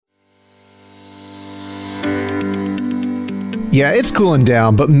Yeah, it's cooling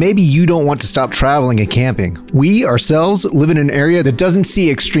down, but maybe you don't want to stop traveling and camping. We ourselves live in an area that doesn't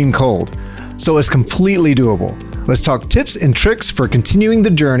see extreme cold, so it's completely doable. Let's talk tips and tricks for continuing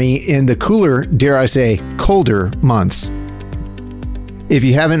the journey in the cooler, dare I say, colder months. If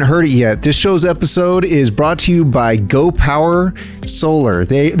you haven't heard it yet, this show's episode is brought to you by Go Power Solar.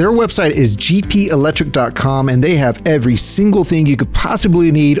 Their website is gpelectric.com, and they have every single thing you could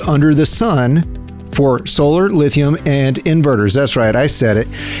possibly need under the sun for solar, lithium, and inverters. That's right, I said it.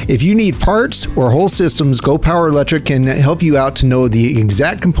 If you need parts or whole systems, Go Power Electric can help you out to know the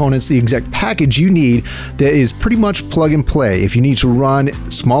exact components, the exact package you need that is pretty much plug and play. If you need to run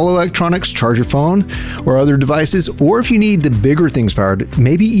small electronics, charge your phone or other devices, or if you need the bigger things powered,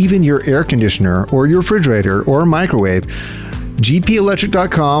 maybe even your air conditioner or your refrigerator or microwave,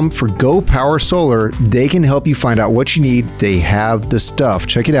 gpelectric.com for Go Power Solar. They can help you find out what you need. They have the stuff.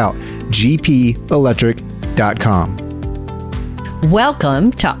 Check it out, gpelectric.com.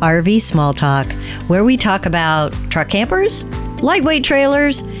 Welcome to RV Small Talk, where we talk about truck campers, lightweight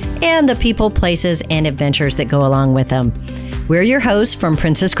trailers, and the people, places, and adventures that go along with them. We're your hosts from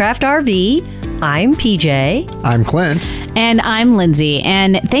Princess Craft RV. I'm PJ. I'm Clint. And I'm Lindsay,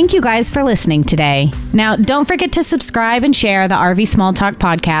 and thank you guys for listening today. Now, don't forget to subscribe and share the RV Small Talk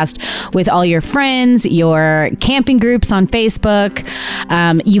podcast with all your friends, your camping groups on Facebook.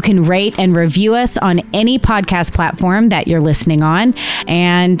 You can rate and review us on any podcast platform that you're listening on,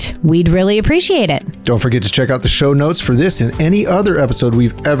 and we'd really appreciate it. Don't forget to check out the show notes for this and any other episode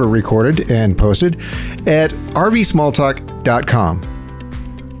we've ever recorded and posted at rvsmalltalk.com.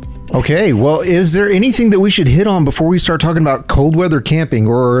 Okay, well, is there anything that we should hit on before we start talking about cold weather camping,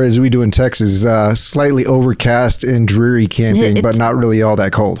 or as we do in Texas, slightly overcast and dreary camping, but not really all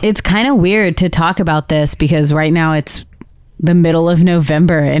that cold? It's kind of weird to talk about this because right now it's the middle of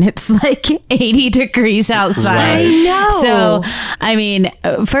November and it's like 80 degrees outside. Right. I know. So, I mean,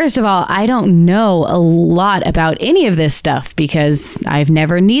 first of all, I don't know a lot about any of this stuff because I've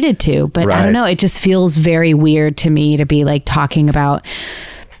never needed to, but I don't know. It just feels very weird to me to be like talking about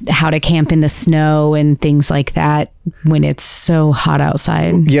how to camp in the snow and things like that when it's so hot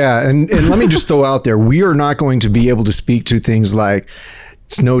outside. Yeah. And let me just throw out there, we are not going to be able to speak to things like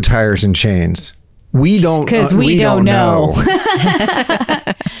snow tires and chains. We don't, because we don't know.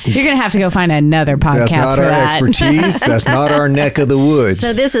 You're going to have to go find another podcast. That's not for our that. expertise. That's not our neck of the woods.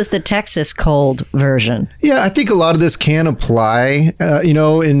 So this is the Texas cold version. Yeah, I think a lot of this can apply,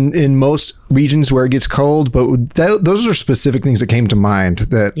 in most regions where it gets cold, but those are specific things that came to mind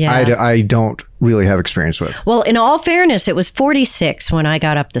that I don't really have experience with. Well, in all fairness, it was 46 when I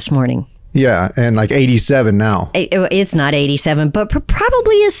got up this morning. Yeah, and like 87 now. It's not 87, but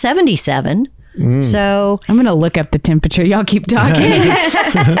probably is 77. So I'm going to look up the temperature. Y'all keep talking.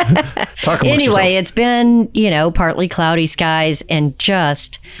 Anyway, it's been, partly cloudy skies and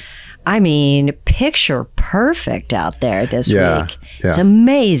just, picture perfect out there this week. Yeah. It's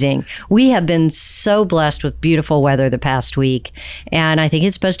amazing. We have been so blessed with beautiful weather the past week, and I think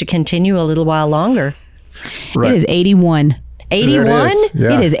it's supposed to continue a little while longer. Right. It is 81. 81?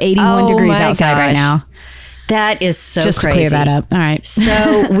 Yeah. It is 81 degrees outside right now. That is so just crazy. To clear that up. All right.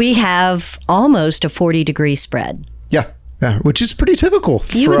 So we have almost a 40-degree spread. Yeah, which is pretty typical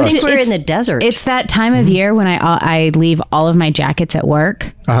You for would us. think we're in the desert. It's that time of year when I leave all of my jackets at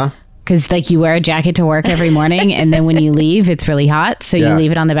work. Because you wear a jacket to work every morning, and then when you leave, it's really hot. So you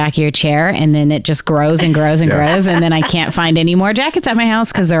leave it on the back of your chair, and then it just grows and grows and grows. And then I can't find any more jackets at my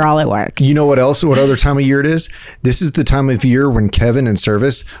house because they're all at work. You know what else? What other time of year it is? This is the time of year when Kevin in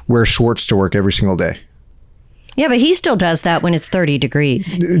service wear shorts to work every single day. Yeah, but he still does that when it's 30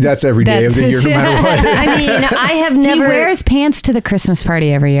 degrees. That's every day of the year, no matter what. I have never... He wears pants to the Christmas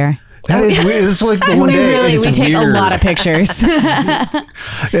party every year. That is weird. It's like the one day. We take a lot of pictures.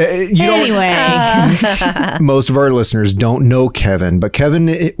 Anyway. Most of our listeners don't know Kevin, but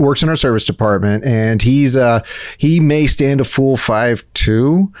Kevin works in our service department, and he may stand a full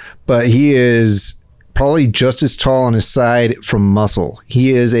 5'2", but he is probably just as tall on his side from muscle.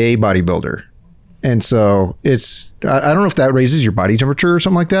 He is a bodybuilder. And so I don't know if that raises your body temperature or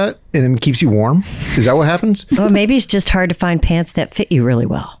something like that and then keeps you warm. Is that what happens? Well, maybe it's just hard to find pants that fit you really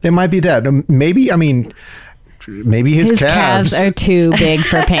well. It might be that. Maybe his calves are too big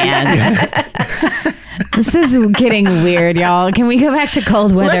for pants. This is getting weird, y'all. Can we go back to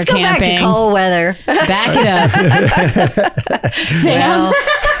cold weather camping? Let's go back to cold weather. Back it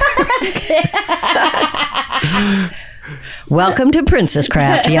up. Welcome to Princess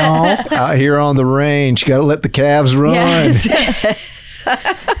Craft, y'all. Out here on the range, got to let the calves run. Yes.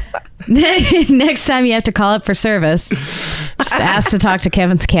 Next time you have to call up for service. Just ask to talk to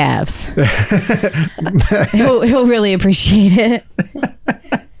Kevin's calves. He'll really appreciate it.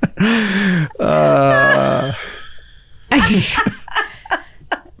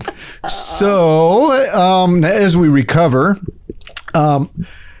 So, as we recover, what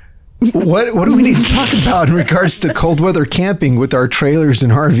do we need to talk about in regards to cold weather camping with our trailers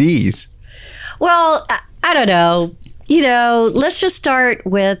and RVs? Well, I don't know. Let's just start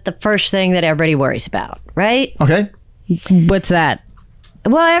with the first thing that everybody worries about, right? Okay. What's that?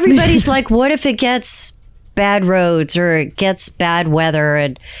 Well, everybody's like, what if it gets bad roads or it gets bad weather,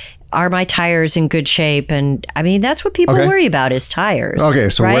 and are my tires in good shape? And I mean, that's what people worry about is tires. Okay,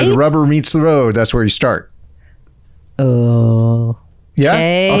 so where the rubber meets the road, that's where you start. Oh.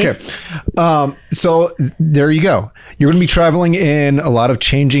 Yeah? Okay. So there you go. You're going to be traveling in a lot of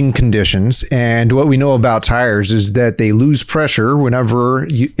changing conditions. And what we know about tires is that they lose pressure whenever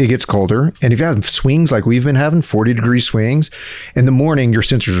it gets colder. And if you have swings like we've been having, 40-degree swings, in the morning, your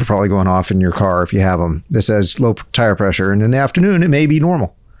sensors are probably going off in your car if you have them that says low tire pressure. And in the afternoon, it may be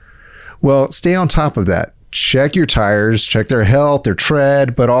normal. Well, stay on top of that. Check your tires, check their health, their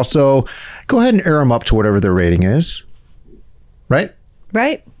tread, but also go ahead and air them up to whatever their rating is. Right?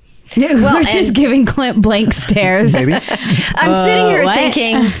 Right. Well, we're just giving Clint blank stares. Maybe. I'm sitting here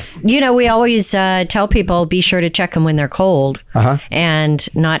thinking, we always tell people be sure to check them when they're cold and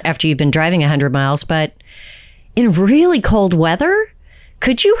not after you've been driving 100 miles. But in really cold weather,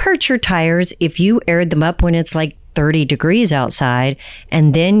 could you hurt your tires if you aired them up when it's like 30 degrees outside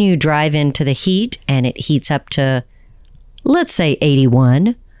and then you drive into the heat and it heats up to, let's say,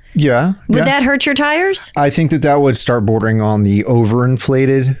 81? Yeah. Would that hurt your tires? I think that would start bordering on the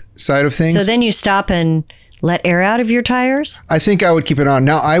overinflated side of things. So then you stop and let air out of your tires? I think I would keep it on.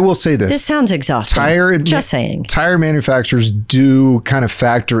 Now, I will say this. This sounds exhausting. Just saying. Tire manufacturers do kind of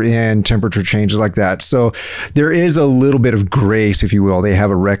factor in temperature changes like that. So there is a little bit of grace, if you will. They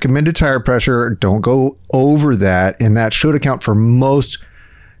have a recommended tire pressure. Don't go over that. And that should account for most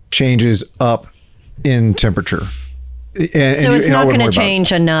changes up in temperature. So it's not going to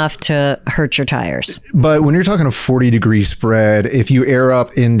change enough to hurt your tires. But when you're talking a 40-degree spread, if you air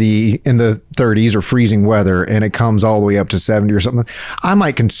up in the 30s or freezing weather and it comes all the way up to 70 or something, I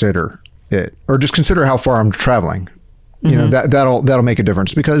might consider it, or just consider how far I'm traveling. That'll make a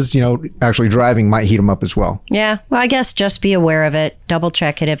difference because actually driving might heat them up as well. Yeah, well, I guess just be aware of it. Double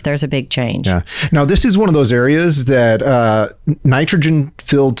check it if there's a big change. Yeah. Now this is one of those areas that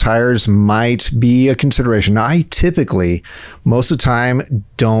nitrogen-filled tires might be a consideration. Now, I typically, most of the time,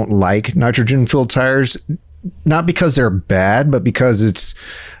 don't like nitrogen-filled tires, not because they're bad, but because it's,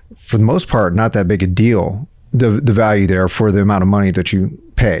 for the most part, not that big a deal. The value there for the amount of money that you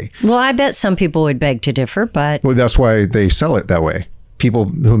pay. Well, I bet some people would beg to differ, but... Well, that's why they sell it that way. People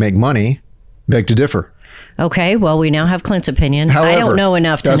who make money beg to differ. Okay, well, we now have Clint's opinion. However, I don't know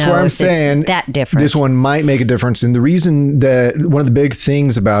enough to know if it's that different. This one might make a difference. And the reason that one of the big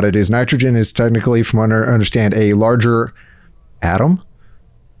things about it is nitrogen is technically, from what I understand, a larger atom.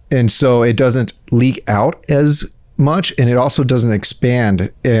 And so it doesn't leak out as much, and it also doesn't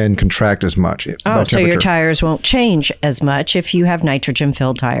expand and contract as much. So your tires won't change as much if you have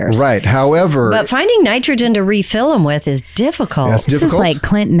nitrogen-filled tires. Right. However... But finding nitrogen to refill them with is difficult. This is like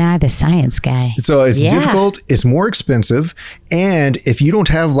Clint and I, the science guy. So it's difficult, it's more expensive, and if you don't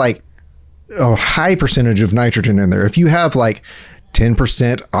have like a high percentage of nitrogen in there, if you have like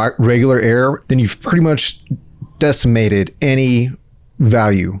 10% regular air, then you've pretty much decimated any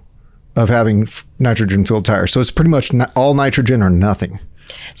value of having nitrogen-filled tires. So it's pretty much all nitrogen or nothing.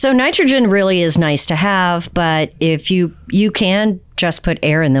 So nitrogen really is nice to have, but if you can just put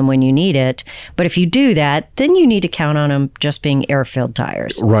air in them when you need it. But if you do that, then you need to count on them just being air-filled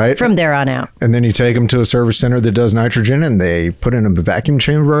tires. Right. From there on out. And then you take them to a service center that does nitrogen, and they put in a vacuum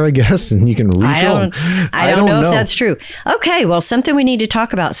chamber, I guess, and you can refill them. I don't know if that's true. Okay, well, something we need to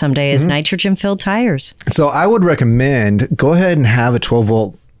talk about someday is nitrogen-filled tires. So I would recommend go ahead and have a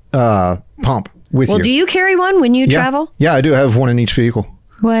 12-volt pump with you. Well, do you carry one when you travel? Yeah, I do have one in each vehicle.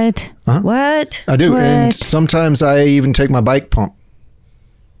 What? What? I do. What? And sometimes I even take my bike pump.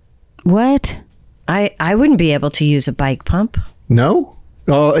 What? I wouldn't be able to use a bike pump. No?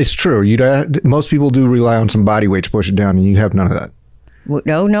 Oh, it's true. Most people do rely on some body weight to push it down, and you have none of that.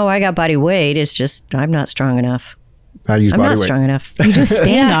 No, I got body weight. It's just I'm not strong enough. I use body weight. I'm not strong enough. You just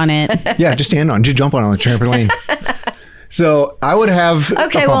stand on it. Yeah, just stand on it. Just jump on the trampoline. So I would have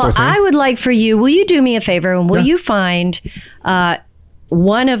Okay, well, I would like for you, will you do me a favor and will you find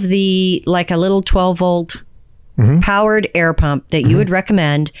one of the, like a little 12-volt powered air pump that you would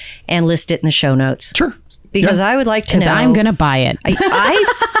recommend and list it in the show notes? Sure. Because I would like to know. I'm going to buy it.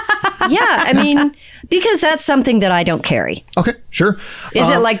 Yeah, I mean, because that's something that I don't carry. Okay, sure. Is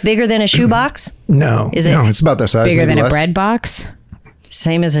it like bigger than a shoebox? No. Is it No, it's about that size. Bigger maybe than a less. bread box?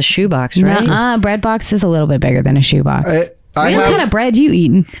 Same as a shoebox, right? Nuh-uh, bread box is a little bit bigger than a shoebox. I What kind have, of bread you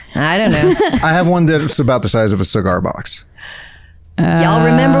eating? I don't know. I have one that's about the size of a cigar box. Y'all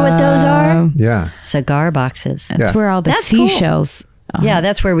remember what those are? Yeah. Cigar boxes. That's Yeah. where all the That's cool. seashells. Yeah,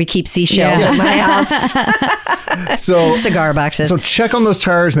 that's where we keep seashells Yeah. at my house. So Cigar boxes. So check on those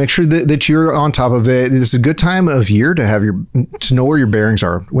tires. Make sure that you're on top of it. It's a good time of year to have to know where your bearings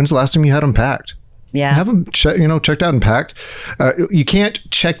are. When's the last time you had them packed? Yeah. Have them checked out and packed. You can't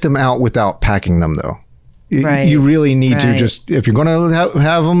check them out without packing them, though. Right. You really need to Right. just, if you're going to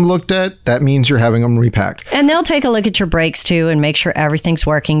have them looked at, that means you're having them repacked. And they'll take a look at your brakes too and make sure everything's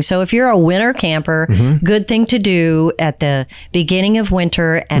working. So if you're a winter camper, Mm-hmm. good thing to do at the beginning of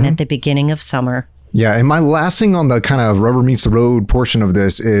winter and at the beginning of summer. Yeah, and my last thing on the kind of rubber meets the road portion of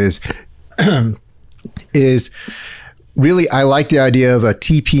this is really, I like the idea of a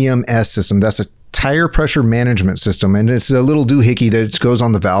TPMS system. That's a tire pressure management system, and it's a little doohickey that goes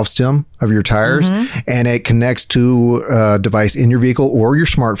on the valve stem of your tires, and it connects to a device in your vehicle or your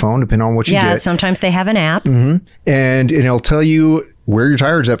smartphone, depending on what you Yeah, get. sometimes they have an app. And it'll tell you where your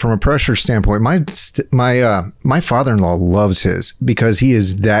tire is at from a pressure standpoint. My father-in-law loves his because he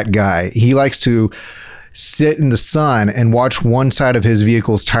is that guy. He likes to sit in the sun and watch one side of his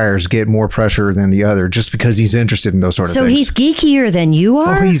vehicle's tires get more pressure than the other, just because he's interested in those sort of So things. he's geekier than you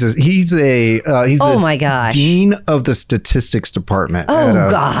are? Oh, he's Oh the my gosh. dean of the statistics department. Oh,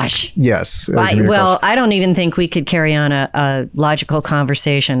 gosh. Yes. at I, community well, college. I don't even think we could carry on a logical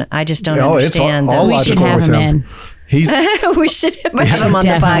conversation. I just don't Oh, it's understand. all those. We should logical have with him him. in. He's We should have him on the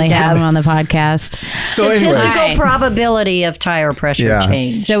Definitely have him podcast. on the podcast. so anyway. Statistical Right. probability of tire pressure Yeah.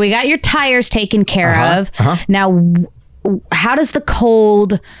 change. So we got your tires taken care of. Now, how does the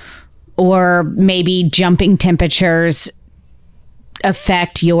cold or maybe jumping temperatures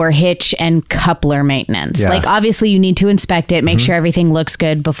affect your hitch and coupler maintenance? Yeah. Like, obviously, you need to inspect it, make sure everything looks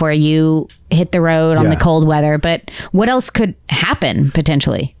good before you hit the road on the Yeah. cold weather. But what else could happen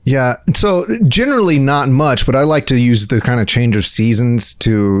potentially? Yeah. So generally not much, but I like to use the kind of change of seasons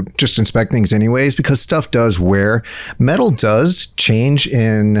to just inspect things anyways, because stuff does wear. Metal does change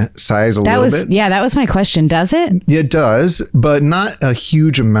in size a little bit. That was my question. Does it? It does, but not a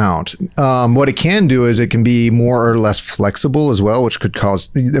huge amount. What it can do is it can be more or less flexible as well, which could cause,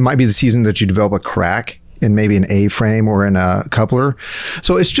 it might be the season that you develop a crack in maybe an A-frame or in a coupler.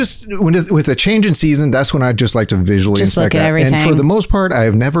 So it's just, with a change in season, that's when I just like to visually Just inspect look at that. And for everything. the most part, I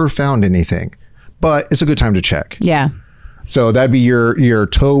have never found anything, but it's a good time to check. Yeah. So that'd be your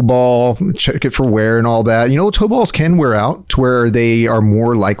toe ball, check it for wear and all that. Toe balls can wear out to where they are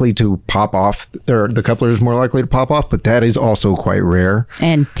more likely to pop off, or the coupler is more likely to pop off, but that is also quite rare.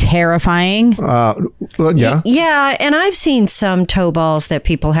 And terrifying. Well, yeah. Yeah, and I've seen some tow balls that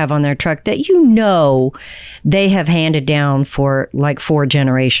people have on their truck that they have handed down for like 4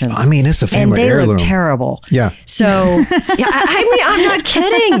 generations. I mean, it's a and family they heirloom. look terrible. Yeah. So, yeah, I mean, I'm not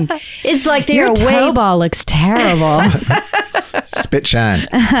kidding. It's like they Your are toe way ball looks terrible. Spit shine.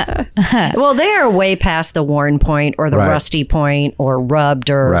 well, they are way past the worn point or the Right. rusty point or rubbed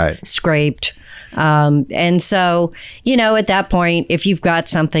or Right. scraped. And so, at that point, if you've got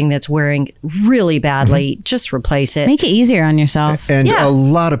something that's wearing really badly, just replace it. Make it easier on yourself. And Yeah. a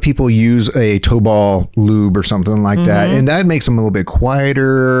lot of people use a toe ball lube or something like that. And that makes them a little bit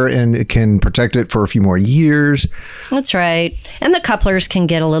quieter, and it can protect it for a few more years. That's right. And the couplers can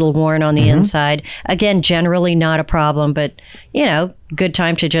get a little worn on the inside. Again, generally not a problem, but good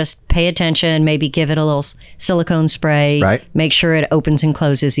time to just pay attention, maybe give it a little silicone spray, Right. make sure it opens and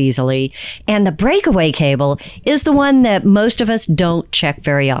closes easily. And the breakaway cable is the one that most of us don't check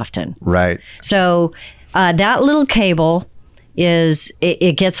very often. Right. So that little cable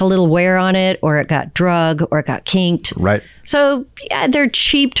it gets a little wear on it, or it got drug, or it got kinked. Right. So yeah, they're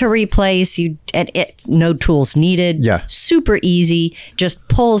cheap to replace. No tools needed. Yeah. Super easy. Just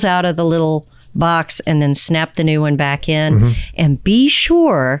pulls out of the little box and then snap the new one back in. And be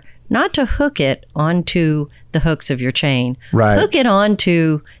sure not to hook it onto the hooks of your chain. Right. Hook it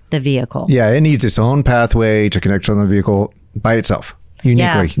onto the vehicle. Yeah, it needs its own pathway to connect to the vehicle by itself,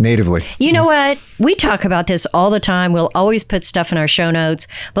 uniquely, natively. You know what? We talk about this all the time. We'll always put stuff in our show notes,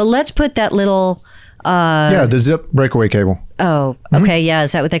 but let's put that little. Yeah, the zip breakaway cable. Oh, okay. Yeah.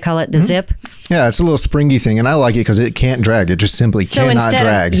 Is that what they call it? The zip? Yeah, it's a little springy thing, and I like it because it can't drag. It just simply cannot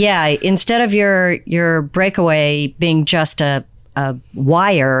drag. Instead of your breakaway being just a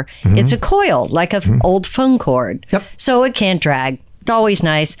wire, it's a coil, like an old phone cord. Yep. So it can't drag. It's always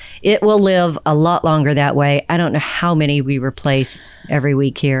nice. It will live a lot longer that way. I don't know how many we replace every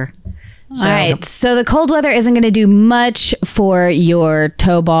week here. So, All right. So the cold weather isn't going to do much for your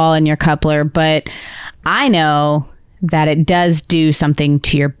tow ball and your coupler, but I know that it does do something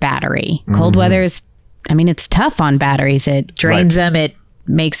to your battery. Cold weather is, I mean, it's tough on batteries. It drains them. It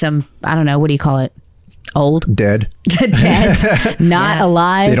makes them, I don't know, what do you call it? Old? Dead. Dead. Not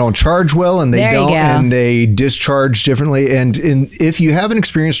alive. They don't charge well, and There you go. and they discharge differently. And if you haven't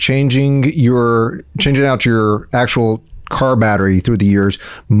experienced changing out your actual car battery through the years,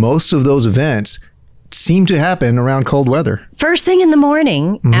 most of those events seem to happen around cold weather. first thing in the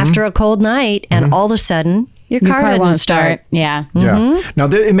morning after a cold night, and all of a sudden, your car doesn't won't start. Yeah. Yeah. Now,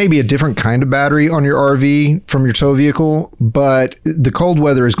 it may be a different kind of battery on your RV from your tow vehicle, but the cold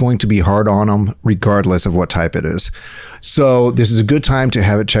weather is going to be hard on them regardless of what type it is. So this is a good time to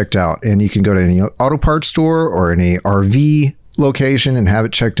have it checked out. And you can go to any auto parts store or any RV location and have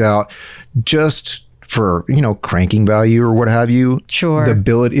it checked out just for, cranking value or what have you. Sure. The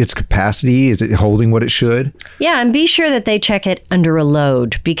ability, its capacity, is it holding what it should? Yeah, and be sure that they check it under a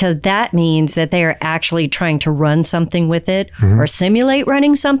load, because that means that they are actually trying to run something with it or simulate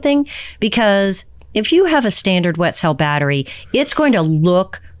running something. Because if you have a standard wet cell battery, it's going to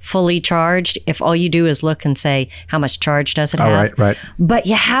look fully charged if all you do is look and say, how much charge does it have? Right. But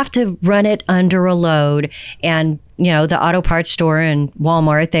you have to run it under a load. And, the auto parts store and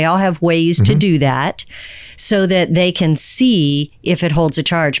Walmart, they all have ways to do that so that they can see if it holds a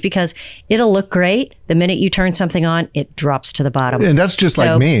charge, because it'll look great. The minute you turn something on, it drops to the bottom. And that's just So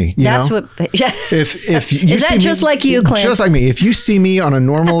like me. That's what. Yeah. If you Is that see just like you, Clint? Just like me. If you see me on a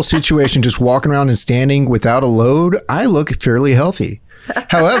normal situation, just walking around and standing without a load, I look fairly healthy.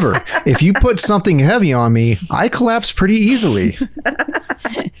 However, if you put something heavy on me, I collapse pretty easily.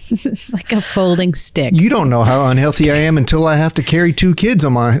 It's like a folding stick. You don't know how unhealthy I am until I have to carry 2 kids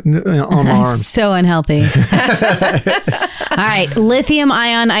on my arm. So unhealthy. All right. Lithium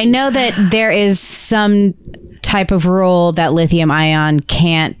ion. I know that there is some type of rule that lithium ion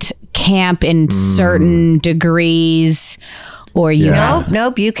can't camp in certain degrees, or you Yeah.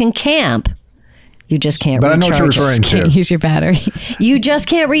 Nope. You can camp. You just can't But I know recharge what you're referring it. to. can't use your battery. You just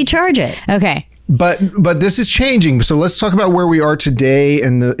can't recharge it. Okay. But this is changing. So let's talk about where we are today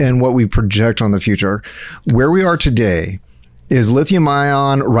and what we project on the future. Where we are today is lithium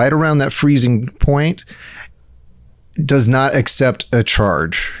ion right around that freezing point does not accept a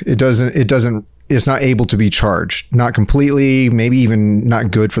charge. It's not able to be charged. Not completely, maybe even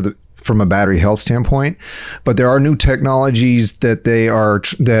not good from a battery health standpoint, but there are new technologies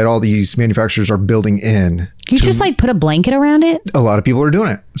that all these manufacturers are building in. You just put a blanket around it? A lot of people are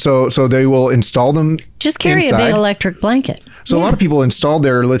doing it. So they will install them. Just carry inside. a big electric blanket. So a lot of people install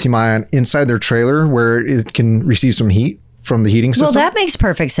their lithium ion inside their trailer where it can receive some heat from the heating system. Well, that makes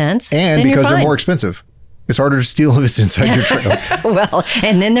perfect sense. and Then you're because they're fine. more expensive. It's harder to steal if it's inside your trailer. Well,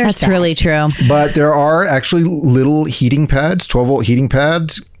 and then there's That's really true. But there are actually little heating pads, 12-volt heating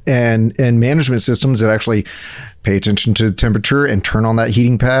pads, and management systems that actually pay attention to the temperature and turn on that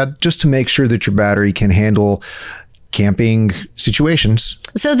heating pad just to make sure that your battery can handle camping situations.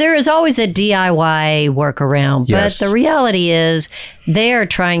 So there is always a DIY workaround, Yes. but the reality is they are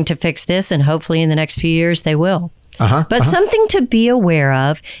trying to fix this, and hopefully in the next few years they will. But something to be aware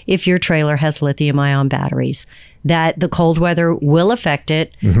of if your trailer has lithium ion batteries, that the cold weather will affect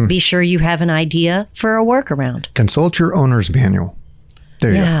it. Be sure you have an idea for a workaround. Consult your owner's manual.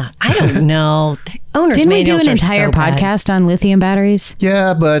 There you go. Yeah, I don't know. The owner's Didn't we do manuals an are entire so bad. podcast on lithium batteries?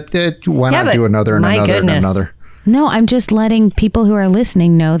 Yeah, but why not but do another and my another goodness. and another? No, I'm just letting people who are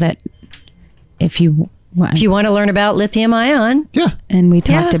listening know that if you If you want to learn about lithium ion, Yeah, and we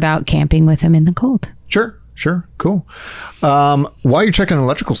talked Yeah. about camping with them in the cold. sure, cool. While you're checking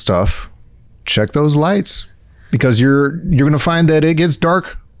electrical stuff, check those lights because you're going to find that it gets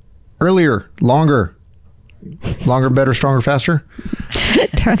dark earlier, longer, better, stronger, faster.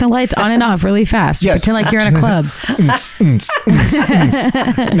 Turn the lights on and off really fast. Yes. Pretend like you're in a club.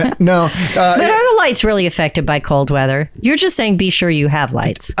 No, but are the lights really affected by cold weather? You're just saying be sure you have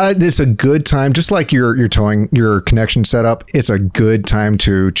lights. it's a good time, just like your towing, your connection setup. It's a good time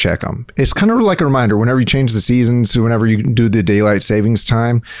to check them. It's kind of like a reminder whenever you change the seasons, whenever you do the daylight savings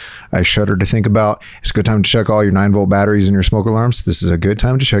time. I shudder to think about. It's a good time to check all your 9-volt batteries and your smoke alarms. This is a good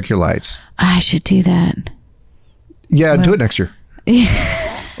time to check your lights. I should do that. Yeah, do it next year.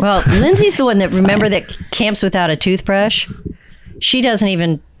 Well, Lindsay's the one that that camps without a toothbrush. She doesn't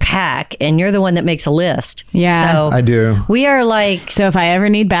even pack, and you're the one that makes a list. Yeah. So I do. we are like, So if I ever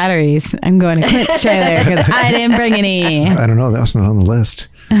need batteries, I'm going to Clint's trailer because I didn't bring any. I don't know. That was not on the list.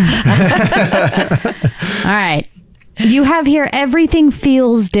 All right. You have here, everything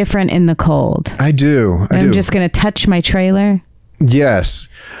feels different in the cold. I do. I'm just going to touch my trailer. Yes.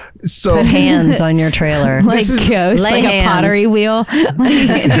 So Put hands on your trailer. Like Ghost, lay like hands. a pottery wheel.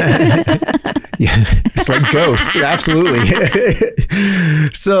 yeah, it's like Ghost. Absolutely.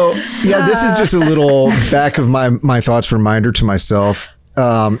 So yeah, this is just a little back of my thoughts reminder to myself.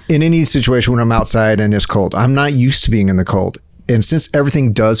 In any situation when I'm outside and it's cold, I'm not used to being in the cold. And since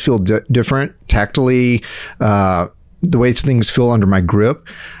everything does feel different tactily, the way things feel under my grip,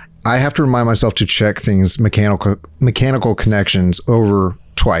 I have to remind myself to check things, mechanical connections over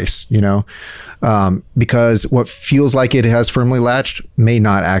twice, because what feels like it has firmly latched may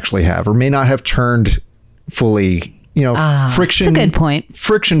not actually have, or may not have turned fully. Friction. That's a good point.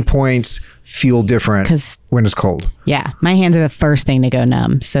 Friction points feel different when it's cold. Yeah, my hands are the first thing to go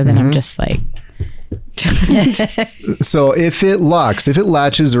numb. So then I'm just like. So if it locks, if it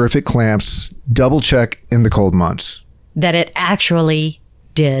latches, or if it clamps, double check in the cold months that it actually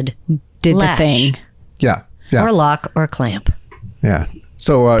did the latch, thing. Yeah. or lock or clamp. Yeah.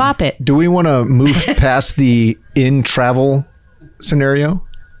 So Bop it. Do we want to move past the in travel scenario?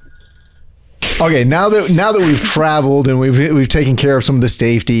 Okay, now that we've traveled and we've taken care of some of the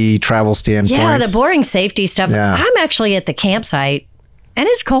safety travel standpoints. Yeah, the boring safety stuff. Yeah. I'm actually at the campsite and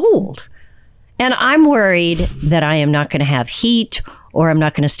it's cold. And I'm worried that I am not going to have heat, or I'm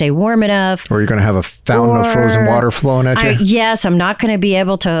not going to stay warm enough. Or you're going to have a fountain of frozen water flowing at you. Yes, I'm not going to be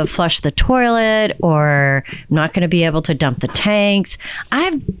able to flush the toilet, or I'm not going to be able to dump the tanks.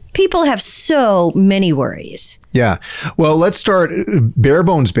 People have so many worries. Yeah. Well, let's start bare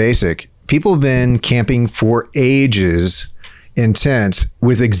bones basic. People have been camping for ages in tents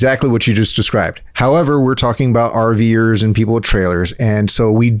with exactly what you just described. However, we're talking about RVers and people with trailers. And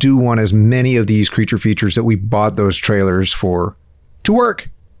so we do want as many of these creature features that we bought those trailers for to work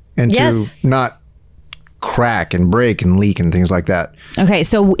and Yes. to not crack and break and leak and things like that. Okay,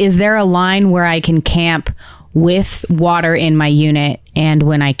 so is there a line where I can camp with water in my unit and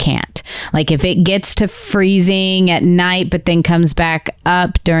when I can't? Like if it gets to freezing at night but then comes back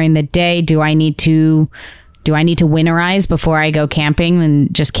up during the day, do I need to winterize before I go camping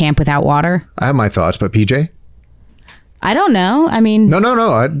and just camp without water? I have my thoughts, but PJ? I don't know. I mean, No.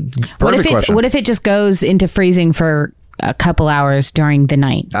 Perfect question. What if it just goes into freezing for a couple hours during the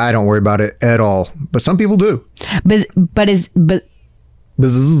night? I don't worry about it at all, but some people do. But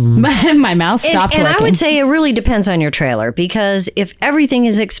Bzzz. my mouth stopped and working. I would say it really depends on your trailer, because if everything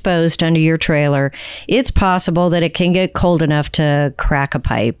is exposed under your trailer, it's possible that it can get cold enough to crack a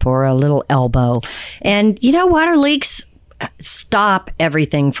pipe or a little elbow. And, water leaks stop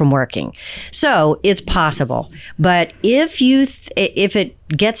everything from working. So it's possible. But if if it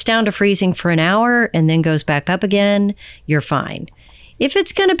gets down to freezing for an hour and then goes back up again, you're fine. If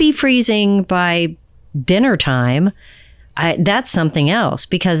it's going to be freezing by dinner time, that's something else,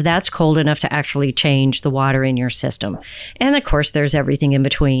 because that's cold enough to actually change the water in your system. And of course, there's everything in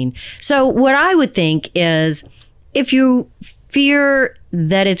between. So what I would think is, if you fear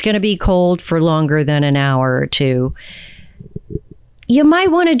that it's going to be cold for longer than an hour or two, you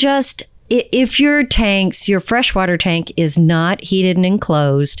might want to just, if your freshwater tank is not heated and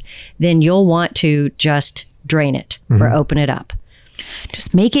enclosed, then you'll want to just drain it or open it up.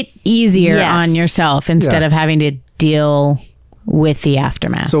 Just make it easier Yes. on yourself instead of having to deal with the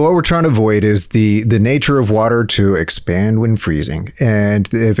aftermath. So what we're trying to avoid is the nature of water to expand when freezing. And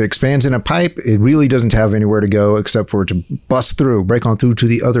if it expands in a pipe, it really doesn't have anywhere to go except for it to bust through, break on through to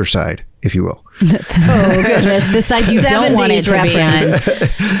the other side, if you will. Oh, goodness. The side you don't want it 70s to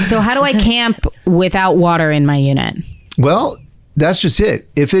be on. So how do I camp without water in my unit? Well, that's just it.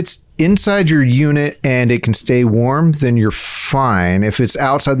 If it's inside your unit and it can stay warm, then you're fine. If it's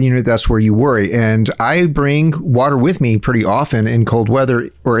outside the unit, that's where you worry. And I bring water with me pretty often in cold weather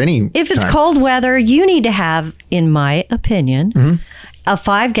or any If it's time. cold weather, you need to have, in my opinion, a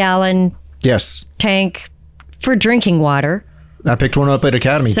 5-gallon Yes. tank for drinking water. I picked one up at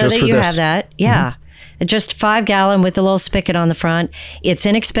Academy So just that for you this. have that. Yeah. Just 5-gallon with a little spigot on the front. It's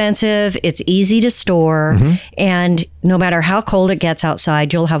inexpensive. It's easy to store. And no matter how cold it gets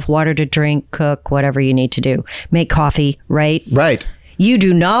outside, you'll have water to drink, cook, whatever you need to do. Make coffee, right? Right. You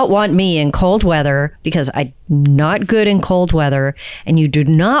do not want me in cold weather, because I'm not good in cold weather. And you do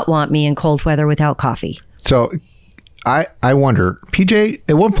not want me in cold weather without coffee. So I wonder, PJ,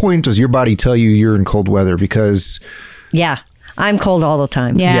 at what point does your body tell you you're in cold weather? Because Yeah. I'm cold all the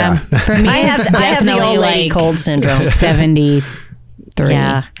time. Yeah. For me, I have it's the definitely old lady like cold syndrome. 70 3.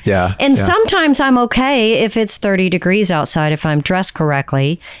 Yeah. Yeah. And yeah. sometimes I'm okay if it's 30 degrees outside. If I'm dressed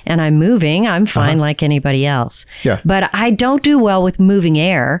correctly and I'm moving, I'm fine like anybody else. Yeah. But I don't do well with moving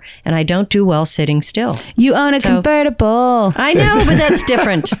air, and I don't do well sitting still. You own a convertible. I know, but that's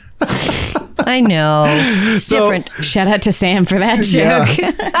different. I know. It's different. Shout out to Sam for that joke.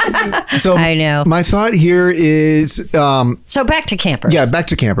 Yeah. So I know. My thought here is, So back to campers. yeah, back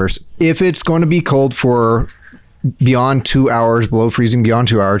to campers. If it's going to be cold for beyond 2 hours, below freezing beyond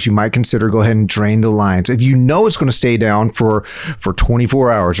 2 hours, you might consider go ahead and drain the lines. If you know it's going to stay down for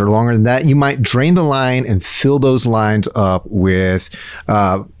 24 hours or longer than that, you might drain the line and fill those lines up with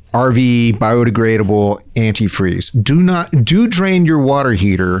RV biodegradable antifreeze. Do drain your water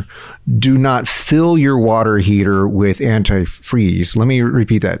heater. Do not fill your water heater with antifreeze. Let me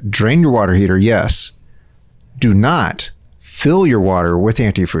repeat that. Drain your water heater, yes. Do not fill your water with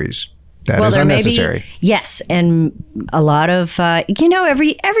antifreeze. That is unnecessary. Yes, and a lot of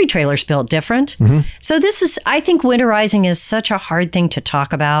every trailer's built different. So this is, I think, winterizing is such a hard thing to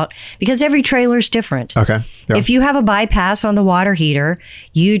talk about because every trailer's different. Okay. Yeah. If you have a bypass on the water heater,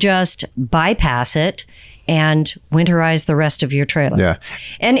 you just bypass it and winterize the rest of your trailer. Yeah.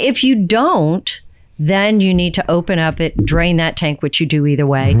 And if you don't, then you need to open up it, drain that tank, which you do either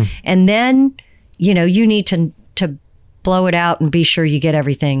way, and then you need to blow it out and be sure you get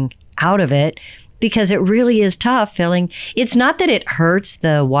everything out of it, because it really is tough filling. It's not that it hurts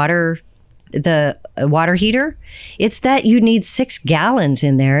the water heater. It's that you need 6 gallons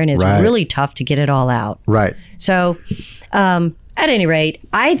in there, and it's Right. really tough to get it all out. Right. So, at any rate,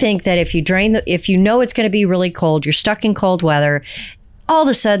 I think that if you know it's going to be really cold, you're stuck in cold weather, all of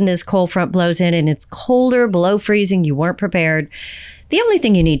a sudden this cold front blows in and it's colder, below freezing, you weren't prepared. The only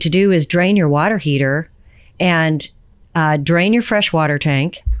thing you need to do is drain your water heater and drain your fresh water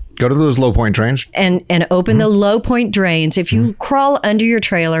tank. Go to those low point drains. And open the low point drains. If you crawl under your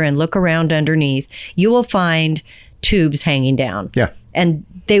trailer and look around underneath, you will find tubes hanging down. Yeah. And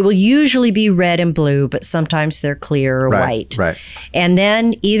they will usually be red and blue, but sometimes they're clear or white. Right. And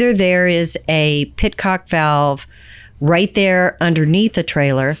then either there is a pitcock valve right there underneath the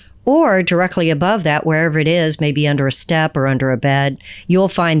trailer, or directly above that, wherever it is, maybe under a step or under a bed, you'll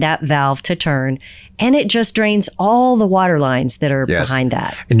find that valve to turn. And it just drains all the water lines that are behind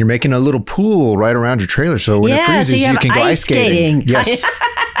that. And you're making a little pool right around your trailer. So when it freezes, so you you have can go ice skating. Yes.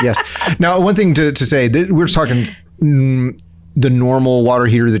 Yes. Now, one thing to say, we're talking the normal water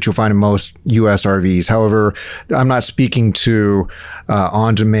heater that you'll find in most U.S. RVs. However, I'm not speaking to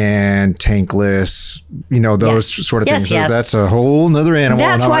on-demand, tankless, those sort of things. So that's a whole nother animal.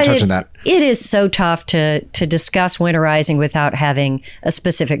 That's and I'm why not touching that. It is so tough to discuss winterizing without having a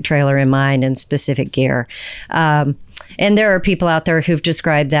specific trailer in mind and specific gear. And there are people out there who've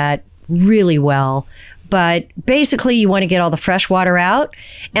described that really well. But basically, you want to get all the fresh water out.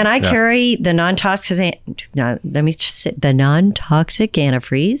 And I carry the non-toxic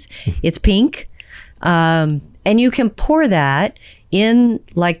antifreeze. It's pink. And you can pour that in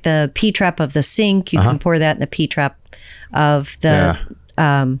like the P-trap of the sink. You can pour that in the P-trap of the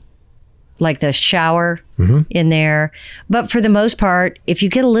like the shower in there. But for the most part, if you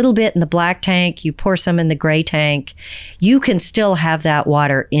get a little bit in the black tank, you pour some in the gray tank, you can still have that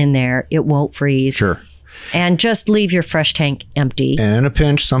water in there. It won't freeze. Sure. And just leave your fresh tank empty. And in a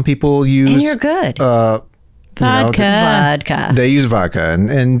pinch, some people use... And you're good. Vodka. They use vodka.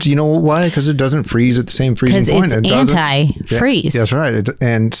 And you know why? Because it doesn't freeze at the same freezing point. Because it's anti-freeze. Yeah, that's right.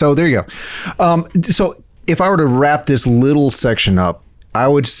 And so there you go. So if I were to wrap this little section up, I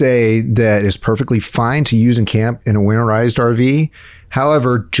would say that it's perfectly fine to use in camp in a winterized RV.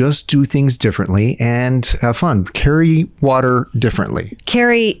 However, just do things differently and have fun. Carry water differently.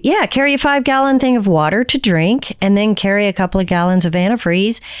 Carry a 5-gallon thing of water to drink, and then carry a couple of gallons of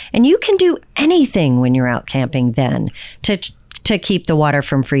antifreeze. And you can do anything when you're out camping then to keep the water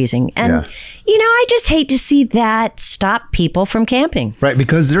from freezing. And, I just hate to see that stop people from camping. Right,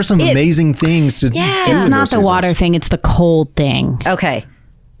 because there's some amazing things to do. It's not the water thing, it's the cold thing. Okay.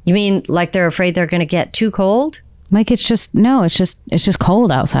 You mean like they're afraid they're going to get too cold? Like it's just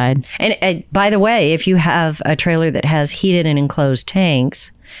cold outside. And by the way, if you have a trailer that has heated and enclosed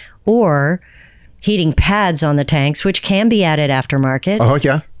tanks or heating pads on the tanks, which can be added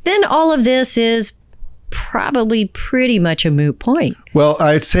aftermarket, then all of this is probably pretty much a moot point. Well,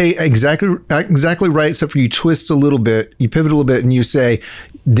 I'd say exactly right, except for you twist a little bit, you pivot a little bit, and you say,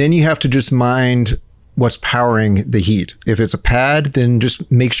 then you have to just mind what's powering the heat. If it's a pad, then just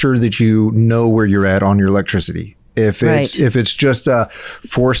make sure that you know where you're at on your electricity. If it's just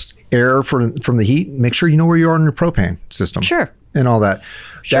forced air from the heat, make sure you know where you are on your propane system. Sure. And all that.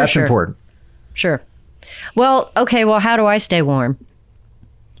 That's important. Sure. Well, okay. Well, how do I stay warm?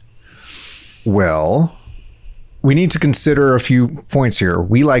 Well, we need to consider a few points here.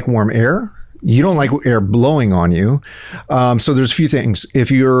 We like warm air. You don't like air blowing on you. So there's a few things.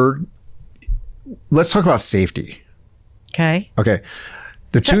 Let's talk about safety. Okay. Okay.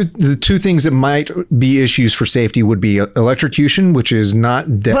 The two things that might be issues for safety would be electrocution, which is not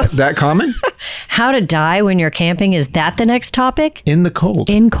that common. How to die when you're camping, is that the next topic? In the cold.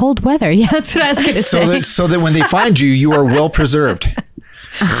 In cold weather. Yeah, that's what I was going to say. So that when they find you, you are well preserved.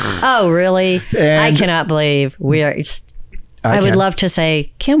 Oh, really? And I cannot believe we are just, I would love to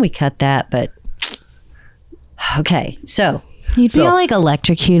say, can we cut that? But okay, so. You'd be all like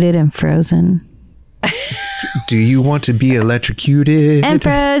electrocuted and frozen. Do you want to be electrocuted? And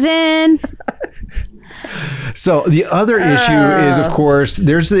frozen. So the other issue is, of course,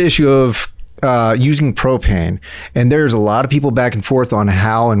 there's the issue of using propane. And there's a lot of people back and forth on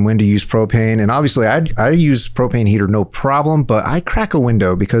how and when to use propane. And obviously, I use propane heater, no problem. But I crack a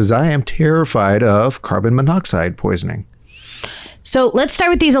window because I am terrified of carbon monoxide poisoning. So let's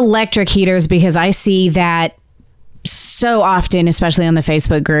start with these electric heaters, because I see that so often, especially on the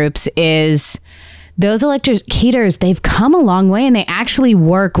Facebook groups, is those electric heaters, they've come a long way and they actually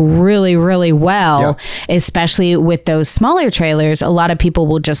work really, really well, especially with those smaller trailers. A lot of people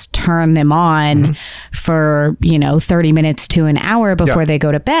will just turn them on for, 30 minutes to an hour before they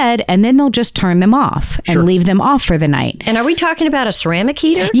go to bed, and then they'll just turn them off and leave them off for the night. And are we talking about a ceramic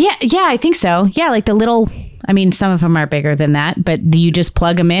heater? Yeah, I think so. Yeah, like the little... I mean, some of them are bigger than that, but you just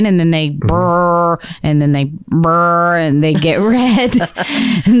plug them in and then they brrr, and then they brrr, and they get red,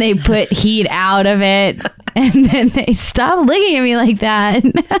 and they put heat out of it, and then they stop looking at me like that.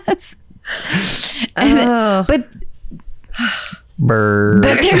 But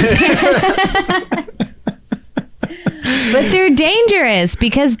they're dangerous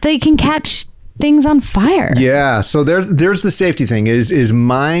because they can catch things on fire. Yeah, so there's the safety thing is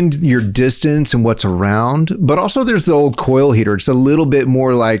mind your distance and what's around, but also there's the old coil heater. It's a little bit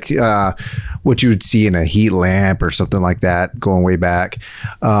more like what you would see in a heat lamp or something like that, going way back,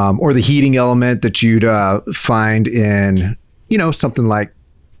 or the heating element that you'd find in something like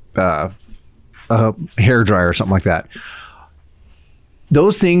a hair dryer or something like that.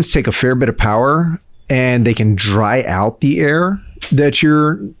 Those things take a fair bit of power and they can dry out the air that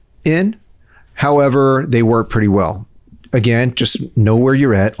you're in. However, they work pretty well. Again, just know where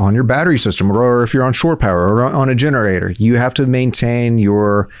you're at on your battery system, or if you're on shore power or on a generator. You have to maintain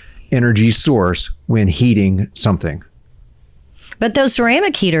your energy source when heating something. But those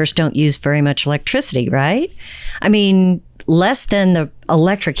ceramic heaters don't use very much electricity, right? I mean, less than the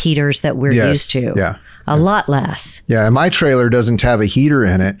electric heaters that we're used to. Yeah. A lot less. Yeah, and my trailer doesn't have a heater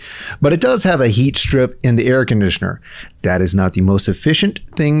in it, but it does have a heat strip in the air conditioner. That is not the most efficient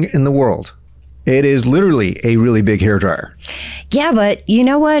thing in the world. It is literally a really big hairdryer. Yeah, but you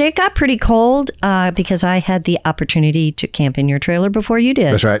know what? It got pretty cold because I had the opportunity to camp in your trailer before you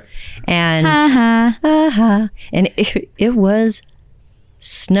did. That's right. And and it was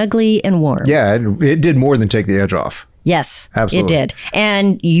snuggly and warm. Yeah, it did more than take the edge off. Yes, absolutely. It did.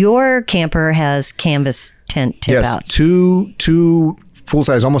 And your camper has canvas tent tip outs. Yes, two full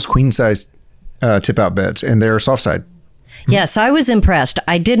size, almost queen size tip out beds, and they're soft side. Yes, I was impressed.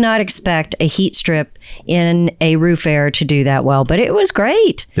 I did not expect a heat strip in a roof air to do that well, but it was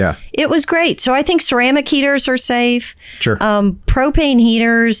great. Yeah. It was great. So I think ceramic heaters are safe. Sure. Propane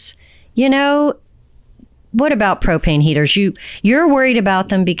heaters, what about propane heaters? You're worried about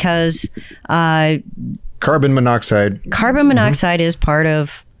them because carbon monoxide. Carbon monoxide is part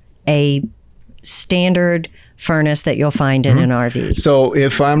of a standard furnace that you'll find in an RV. So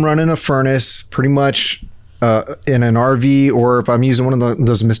if I'm running a furnace, pretty much in an RV, or if I'm using one of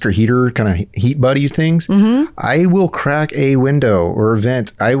those Mr. Heater kind of heat buddies things, I will crack a window or a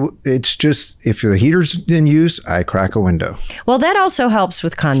vent. It's just, if the heater's in use, I crack a window. Well, that also helps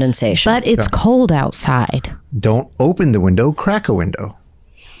with condensation. But it's cold outside. Don't open the window, crack a window.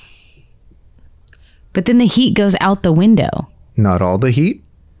 But then the heat goes out the window. Not all the heat.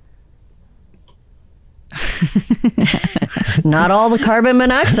 Not all the carbon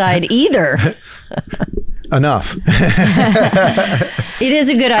monoxide either. Enough. It is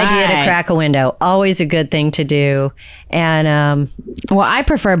a good idea to crack a window. Always a good thing to do. And well, I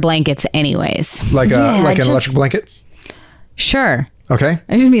prefer blankets anyways. Like an electric blanket? Sure. Okay.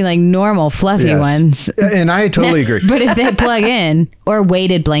 I just mean like normal fluffy ones. And I totally agree. But if they plug in, or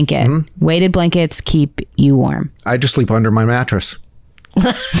weighted blanket. Weighted blankets keep you warm. I just sleep under my mattress.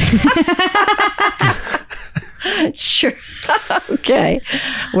 Sure. Okay.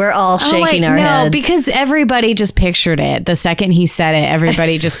 We're all shaking our heads. No, because everybody just pictured it. The second he said it,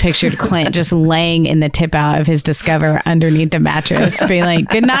 everybody just pictured Clint just laying in the tip out of his Discover underneath the mattress, being like,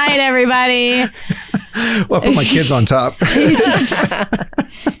 "Good night, everybody." Well, I put my kids on top.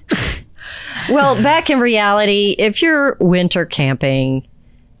 Well, back in reality, if you're winter camping,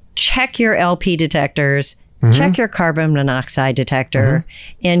 check your LP detectors. Check your carbon monoxide detector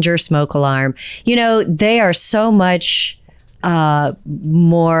and your smoke alarm. You know, they are so much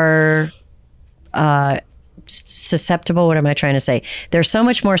more susceptible. What am I trying to say? They're so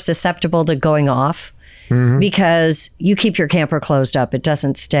much more susceptible to going off because you keep your camper closed up. It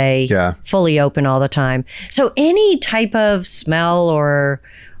doesn't stay fully open all the time. So any type of smell or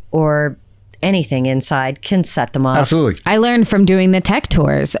anything inside can set them off. Absolutely. I learned from doing the tech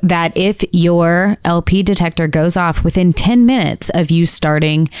tours that if your LP detector goes off within 10 minutes of you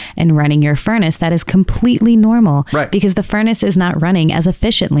starting and running your furnace, that is completely normal. Right. Because the furnace is not running as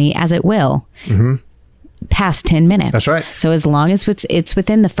efficiently as it will past 10 minutes. That's right. So as long as it's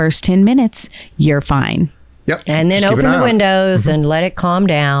within the first 10 minutes, you're fine. Yep. And then Just keep open an eye the out. windows and let it calm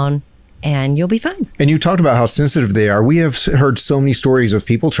down, and you'll be fine. And you talked about how sensitive they are. We have heard so many stories of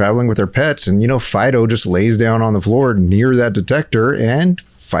people traveling with their pets, and Fido just lays down on the floor near that detector, and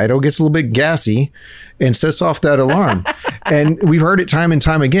Fido gets a little bit gassy and sets off that alarm. And we've heard it time and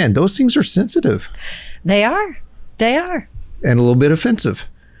time again. Those things are sensitive They are. They are. and a little bit offensive.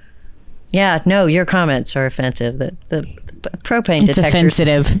 Yeah, no, your comments are offensive. The propane It's detector's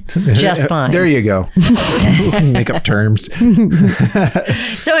offensive. just fine. There you go. Make up terms.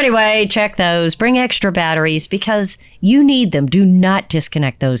 So anyway, check those. Bring extra batteries because you need them. Do not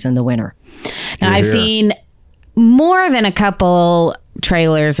disconnect those in the winter. Now, I've Here. seen more than a couple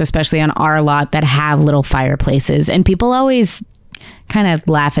trailers, especially on our lot, that have little fireplaces, and people always kind of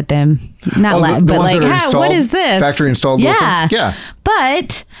laugh at them. Not Oh, the- laugh, the but ones like, that are what installed? is this? Factory installed little Yeah. thing? Yeah.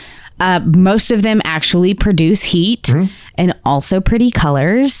 But most of them actually produce heat and also pretty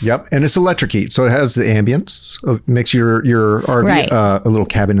colors. Yep. And it's electric heat. So it has the ambience. Makes your RV Right. a little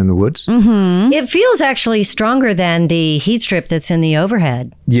cabin in the woods. It feels actually stronger than the heat strip that's in the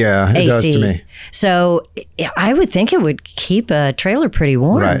overhead Yeah, it AC. does to me. So I would think it would keep a trailer pretty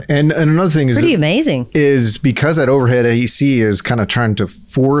warm. Right. And another thing Pretty amazing. is because that overhead AC is kind of trying to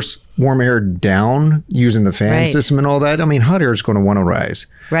force warm air down using the fan Right. system and all that. I mean, hot air is going to want to rise.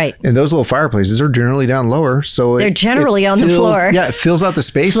 Right. And those little fireplaces are generally down lower. So They're generally on the fills- floor. Yeah, it fills out the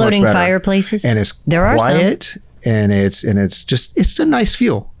space Floating much better. fireplaces. And it's There are some. quiet and it's a nice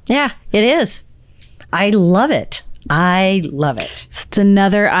feel. Yeah, it is. I love it. I love it. It's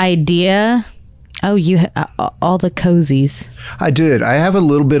another idea. Oh, you all the cozies. I did. I have a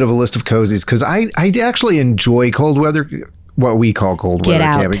little bit of a list of cozies because I actually enjoy cold weather, what we call cold Get weather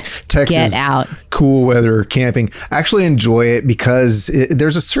out. camping. Texas, Get out. cool weather camping. I actually enjoy it because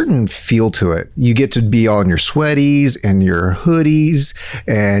there's a certain feel to it. You get to be all in your sweaties and your hoodies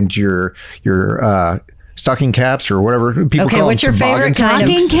and your stocking caps or whatever people Okay, call what's them. your favorite toboggans.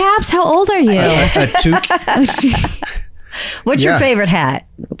 kind of- Stocking caps? How old are you? A toque. What's your Yeah. favorite hat?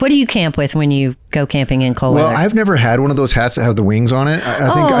 What do you camp with when you go camping in cold Well, weather? I've never had one of those hats that have the wings on it.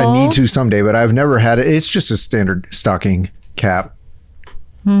 I think I need to someday, but I've never had it. It's just a standard stocking cap.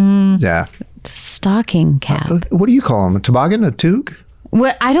 Yeah. Stocking cap. What do you call them? A toboggan? A toque?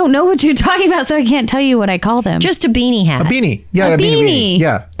 What? I don't know what you're talking about, so I can't tell you what I call them. Just a beanie hat. A beanie. Yeah, a a beanie.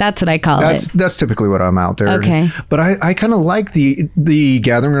 Yeah. That's what I call That's it. that's typically what I'm out there. Okay. But I kind of like the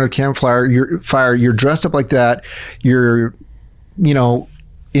gathering around the campfire. You're dressed up like that. You're,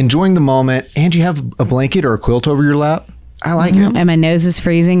 enjoying the moment, and you have a blanket or a quilt over your lap. I like it. And my nose is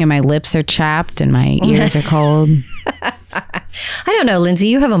freezing, and my lips are chapped, and my ears are cold. I don't know, Lindsay.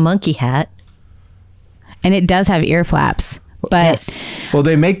 You have a monkey hat. And it does have ear flaps. But Yes. Well,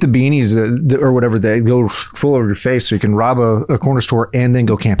 they make the beanies or whatever. They go full over your face, so you can rob a corner store and then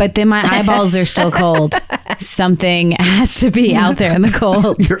go camping. then my eyeballs are still cold. Something has to be out there in the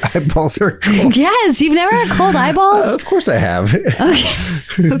cold. Your eyeballs are cold. Yes, you've never had cold eyeballs? Of course I have.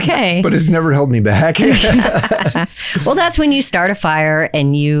 Okay. But it's never held me back. Well, that's when you start a fire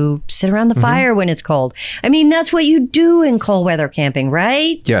and you sit around the fire when it's cold. I mean, that's what you do in cold weather camping,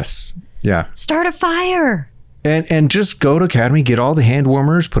 right? Yes. Yeah. Start a fire. And just go to Academy, get all the hand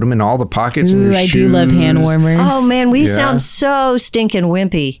warmers, put them in all the pockets in Ooh, your I shoes. do love hand warmers. Oh, man, we Yeah. sound so stinking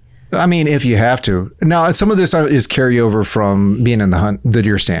wimpy. I mean, if you have to. Now, some of this is carryover from being in the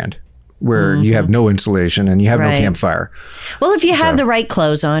deer stand, where you have no insulation and you have Right. no campfire. Well, if you have the right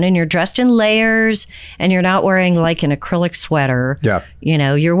clothes on and you're dressed in layers and you're not wearing like an acrylic sweater, Yeah.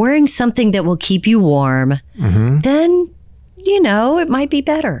 you're wearing something that will keep you warm, then it might be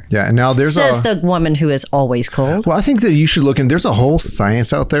better. Yeah, and now there's Says the woman who is always cold. Well, I think that you should look in. There's a whole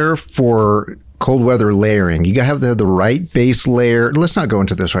science out there for cold weather layering. You have to have the right base layer. Let's not go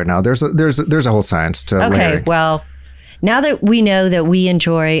into this right now. There's a whole science to layering. Okay, well, now that we know that we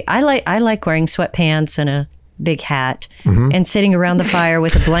enjoy, I like wearing sweatpants and a big hat and sitting around the fire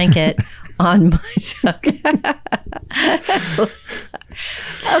with a blanket on my.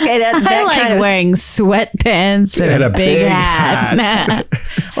 Okay, that I like kind of wearing sweatpants and a big hat.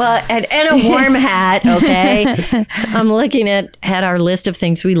 well, and a warm hat. Okay, I'm looking at our list of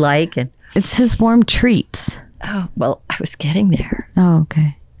things we like, and It says warm treats. oh well, I was getting there. Oh,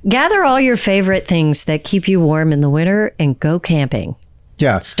 okay. Gather all your favorite things that keep you warm in the winter and go camping.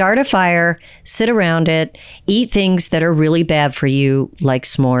 Yeah. Start a fire, sit around it, eat things that are really bad for you, like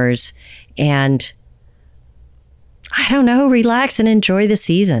s'mores, and I don't know, relax and enjoy the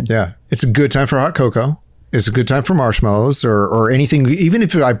season. Yeah. It's a good time for hot cocoa. It's a good time for marshmallows or anything. Even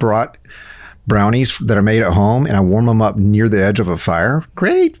if I brought brownies that are made at home and I warm them up near the edge of a fire,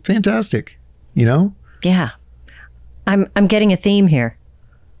 great, fantastic. Yeah. I'm getting a theme here.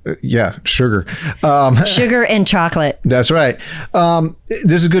 Yeah, sugar. Sugar and chocolate. That's right.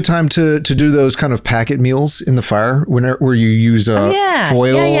 This is a good time to do those kind of packet meals in the fire where you use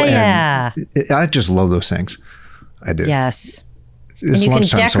foil. Yeah. I just love those things. I do. Yes. It's And you can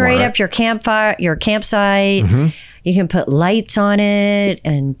lunchtime somewhere, decorate right? up your campfire, your campsite. You can put lights on it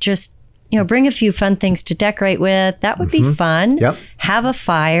and just, bring a few fun things to decorate with. That would be fun. Yep. Have a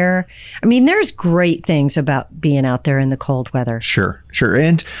fire. I mean, there's great things about being out there in the cold weather. Sure.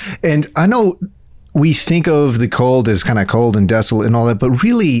 And I know we think of the cold as kind of cold and desolate and all that, but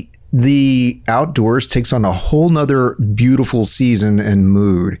really the outdoors takes on a whole nother beautiful season and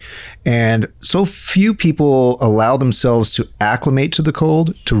mood. And so few people allow themselves to acclimate to the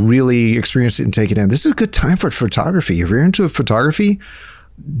cold, to really experience it and take it in. This is a good time for photography. If you're into photography,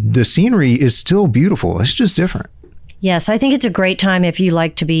 the scenery is still beautiful. It's just different. Yes, I think it's a great time if you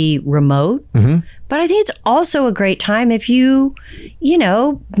like to be remote. But I think it's also a great time if you,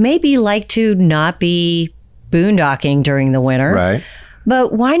 maybe like to not be boondocking during the winter. Right.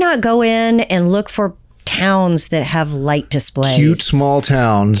 But why not go in and look for towns that have light displays? Cute small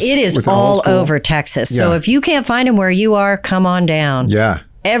towns. It is with all old school- over Texas. So Yeah. if you can't find them where you are, come on down. Yeah.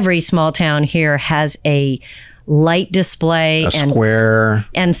 Every small town here has a light display A square.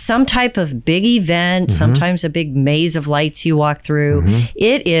 and some type of big event, sometimes a big maze of lights you walk through.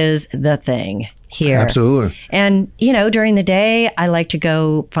 It is the thing here. Absolutely. And, during the day, I like to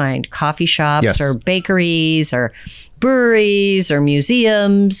go find coffee shops Yes. or bakeries or breweries or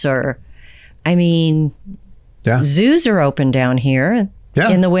museums or, Yeah. zoos are open down here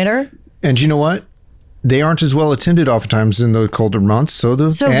in the winter. And you know what? They aren't as well attended oftentimes in the colder months. So the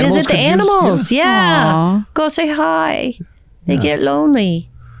So animals visit the could use- animals. Yeah. Aw. Go say hi. They get lonely.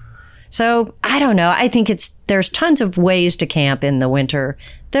 So I don't know. I think there's tons of ways to camp in the winter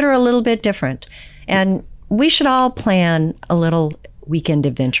that are a little bit different. And we should all plan a little weekend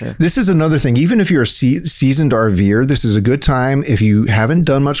adventure. This is another thing. Even if you're a seasoned RVer, this is a good time if you haven't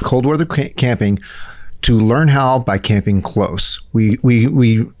done much cold weather camping to learn how by camping close. We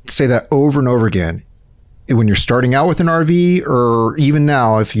say that over and over again. When you're starting out with an RV, or even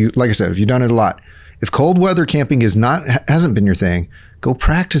now, if you've done it a lot, if cold weather camping hasn't been your thing, go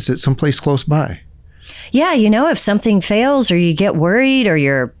practice it someplace close by. Yeah, if something fails or you get worried or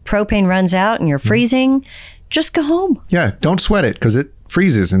your propane runs out and you're freezing, just go home. Yeah, don't sweat it because it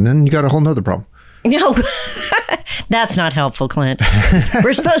freezes and then you got a whole nother problem. No, that's not helpful, Clint.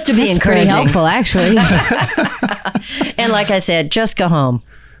 We're supposed to be Pretty encouraging. helpful, actually. And like I said, just go home.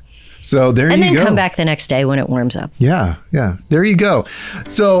 So there you go. And then come back the next day when it warms up. Yeah. There you go.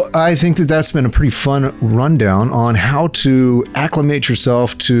 So I think that's been a pretty fun rundown on how to acclimate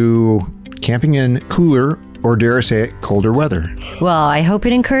yourself to camping in cooler, or dare I say it, colder weather. Well, I hope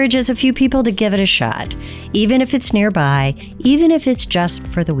it encourages a few people to give it a shot, even if it's nearby, even if it's just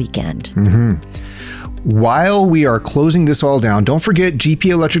for the weekend. While we are closing this all down, don't forget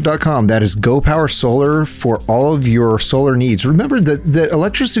gpelectric.com. That is Go Power Solar for all of your solar needs. Remember that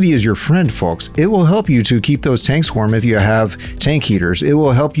electricity is your friend, folks. It will help you to keep those tanks warm if you have tank heaters. It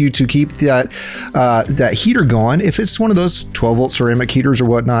will help you to keep that heater going if it's one of those 12-volt ceramic heaters or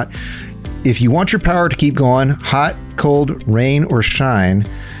whatnot. If you want your power to keep going, hot, cold, rain, or shine,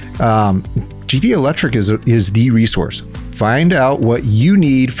 GP Electric is the resource. Find out what you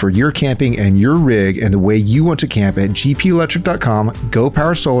need for your camping and your rig and the way you want to camp at gpelectric.com. Go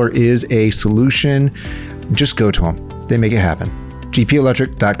Power Solar is a solution. Just go to them. They make it happen.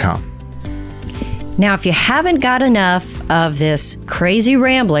 gpelectric.com. Now, if you haven't got enough of this crazy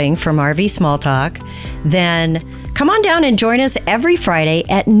rambling from RV Small Talk, then Come on down and join us every Friday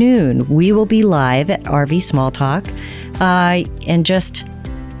at noon. We will be live at RV Small Talk. And just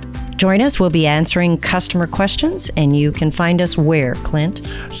join us. We'll be answering customer questions, and you can find us where, Clint?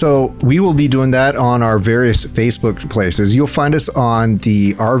 So we will be doing that on our various Facebook places. You'll find us on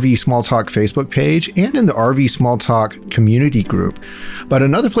the RV Small Talk Facebook page and in the RV Small Talk community group. But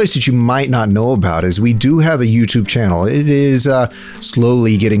another place that you might not know about is we do have a YouTube channel. It is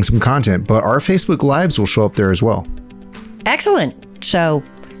slowly getting some content, but our Facebook Lives will show up there as well. Excellent. So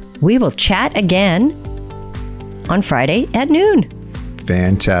we will chat again on Friday at noon.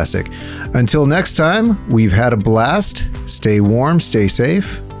 Fantastic. Until next time, we've had a blast. Stay warm, stay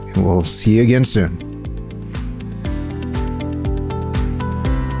safe, and we'll see you again soon.